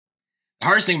The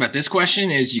hardest thing about this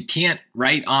question is you can't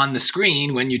write on the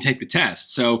screen when you take the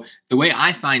test. So the way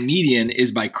I find median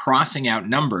is by crossing out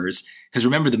numbers, because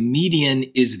remember, the median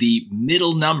is the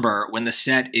middle number when the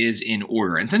set is in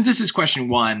order. And since this is question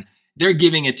one, they're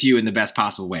giving it to you in the best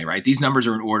possible way, right? These numbers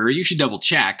are in order. You should double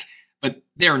check, but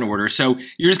they're in order. So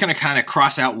you're just going to kind of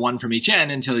cross out one from each end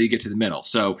until you get to the middle.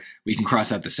 So we can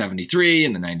cross out the 73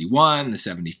 and the 91, the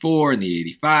 74 and the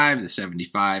 85, the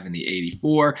 75 and the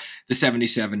 84, the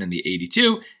 77 and the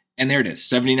 82. And there it is.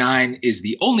 79 is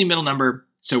the only middle number.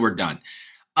 So we're done.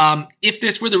 If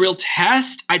this were the real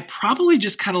test, I'd probably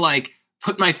just kind of like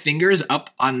put my fingers up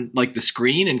on like the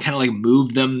screen and kind of like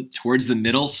move them towards the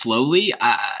middle slowly.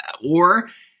 Or,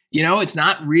 you know, it's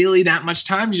not really that much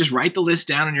time. You just write the list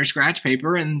down on your scratch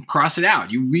paper and cross it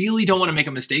out. You really don't want to make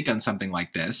a mistake on something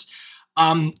like this.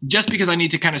 Just because I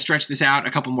need to kind of stretch this out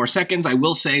a couple more seconds, I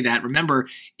will say that, remember,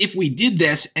 if we did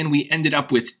this and we ended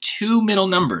up with two middle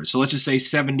numbers, so let's just say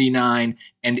 79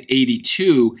 and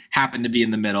 82 happen to be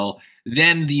in the middle,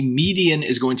 then the median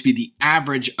is going to be the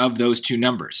average of those two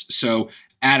numbers. So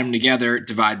add them together,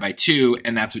 divide by 2,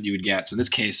 and that's what you would get. So in this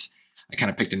case, I kind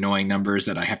of picked annoying numbers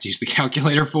that I have to use the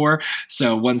calculator for.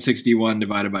 So 161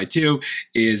 divided by 2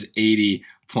 is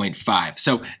 80.5.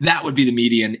 So that would be the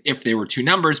median if there were two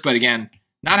numbers. But again,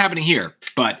 not happening here.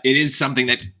 But it is something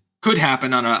that could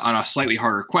happen on a slightly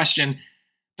harder question.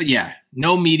 But yeah,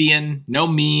 no median, no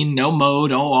mean, no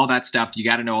mode, all that stuff. You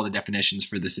got to know all the definitions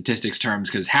for the statistics terms,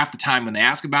 because half the time when they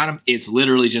ask about them, it's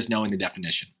literally just knowing the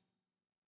definition.